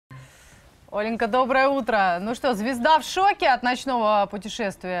Оленька, доброе утро. Ну что, звезда в шоке от ночного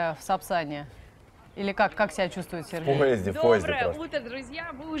путешествия в Сапсане? Или как себя чувствует Сергей? В поезде Доброе просто. утро,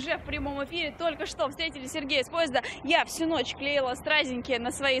 друзья! Мы уже в прямом эфире. Только что встретили Сергея с поезда. Я всю ночь клеила стразинки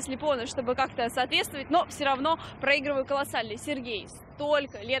на свои слепоны, чтобы как-то соответствовать, но все равно проигрываю колоссально. Сергей,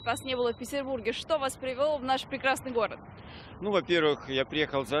 столько лет вас не было в Петербурге. Что вас привело в наш прекрасный город? Ну, во-первых, я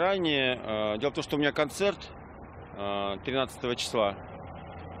приехал заранее. Дело в том, что у меня концерт 13 числа.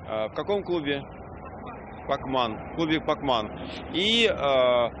 В каком клубе? Пакман. В клубе Пакман. И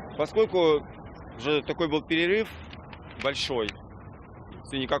поскольку уже такой был перерыв большой,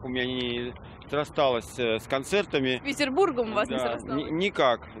 все никак у меня не срасталось с концертами. С Петербургом у вас Да, не срасталось?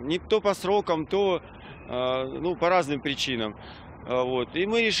 никак. Не то по срокам, то ну, по разным причинам. Вот. И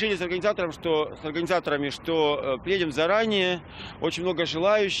мы решили с организаторами, что приедем заранее. Очень много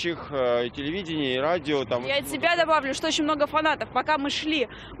желающих, и телевидение, и радио. Там Я от себя добавлю, что очень много фанатов. Пока мы шли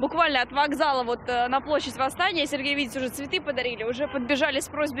буквально от вокзала вот на площадь Восстания, Сергей, видите, уже цветы подарили, уже подбежали с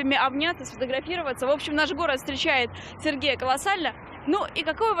просьбами обняться, сфотографироваться. В общем, наш город встречает Сергея колоссально. Ну и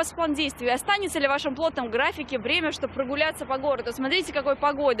какой у вас план действий? Останется ли в вашем плотном графике время, чтобы прогуляться по городу? Смотрите, какой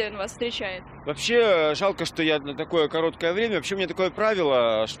погодой он вас встречает. Вообще, жалко, что я на такое короткое время. Вообще, у меня такое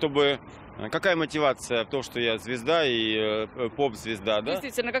правило, чтобы... Какая мотивация в том, что я звезда и поп-звезда, да?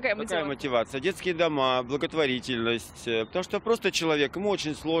 Действительно, какая мотивация? Какая мотивация? Детские дома, благотворительность. Потому что просто человек, ему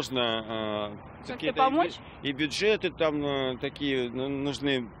очень сложно... Как-то помочь? И бюджеты там такие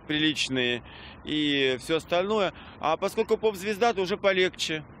нужны приличные, и все остальное. А поскольку поп-звезда, то уже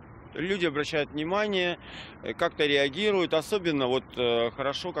полегче. Люди обращают внимание, как-то реагируют. Особенно вот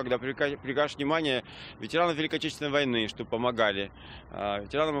хорошо, когда привлекаешь внимание ветеранов Великой Отечественной войны, что помогали.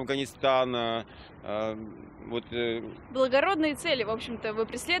 Ветеранам Афганистана. Вот, Благородные цели, в общем-то, вы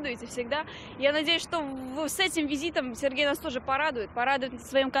преследуете всегда. Я надеюсь, что с этим визитом Сергей нас тоже порадует. Порадует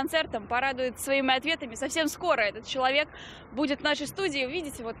своим концертом, порадует своими ответами. Совсем скоро этот человек будет в нашей студии.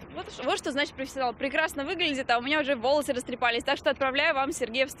 Видите, вот что значит профессионал. Прекрасно выглядит, а у меня уже волосы растрепались. Так что отправляю вам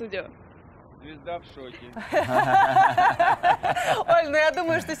Сергея в студию. Звезда в шоке. Оль, ну я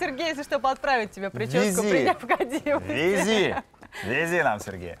думаю, что Сергей, если что, подправит тебе прическу при необходимости. Вези нам,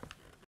 Сергей.